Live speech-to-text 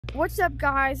What's up,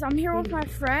 guys? I'm here with my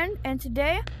friend, and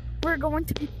today we're going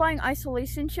to be playing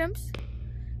Isolation Chimps.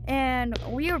 And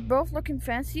we are both looking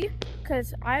fancy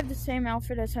because I have the same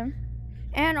outfit as him.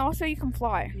 And also, you can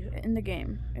fly in the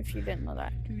game if you didn't know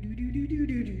that.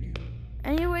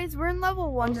 Anyways, we're in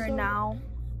level 1 right now.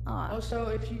 Also,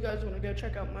 if you guys want to go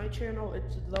check out my channel,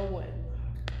 it's The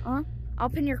Win. I'll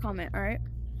pin your comment, alright?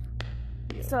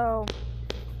 Yeah. So,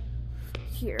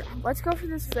 here. Let's go for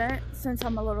this vent since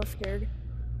I'm a little scared.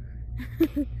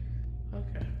 Okay.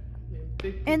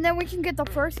 Yeah, and then we can get the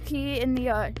first key in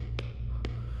the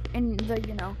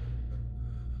you know.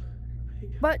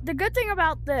 But the good thing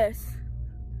about this,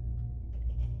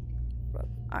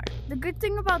 alright, the good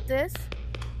thing about this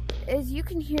is you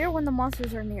can hear when the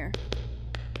monsters are near.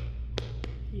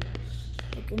 Yes.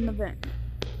 Like in the vent.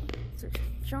 So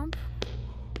just jump.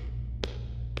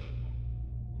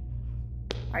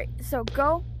 Alright, so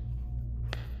go.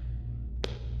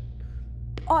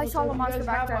 Oh, I saw the monster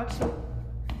back there.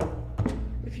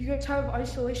 If you guys have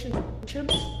Isolation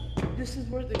Chimps, this is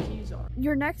where the keys are.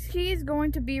 Your next key is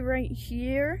going to be right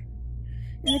here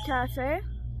in the cafe.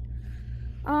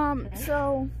 Okay.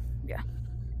 So, yeah.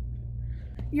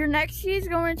 Your next key is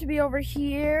going to be over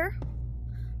here.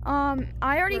 I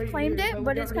already claimed it,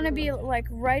 but it's going to be like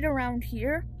right around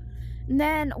here. And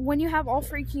then when you have all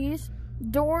 3 keys,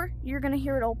 door, you're going to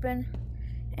hear it open.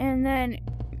 And then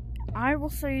I will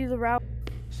show you the route.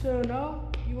 So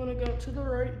now you want to go to the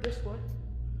right this way.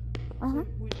 So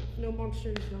no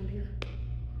monsters down here.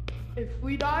 If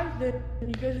we die, then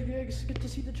you guys get to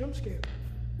see the jump scare.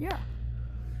 Yeah.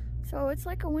 So it's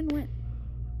like a win-win.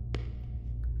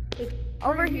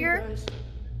 Over here. Guys.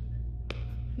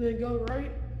 Then go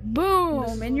right.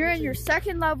 Boom! And you're in your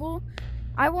second level.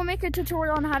 I will make a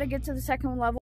tutorial on how to get to the second level.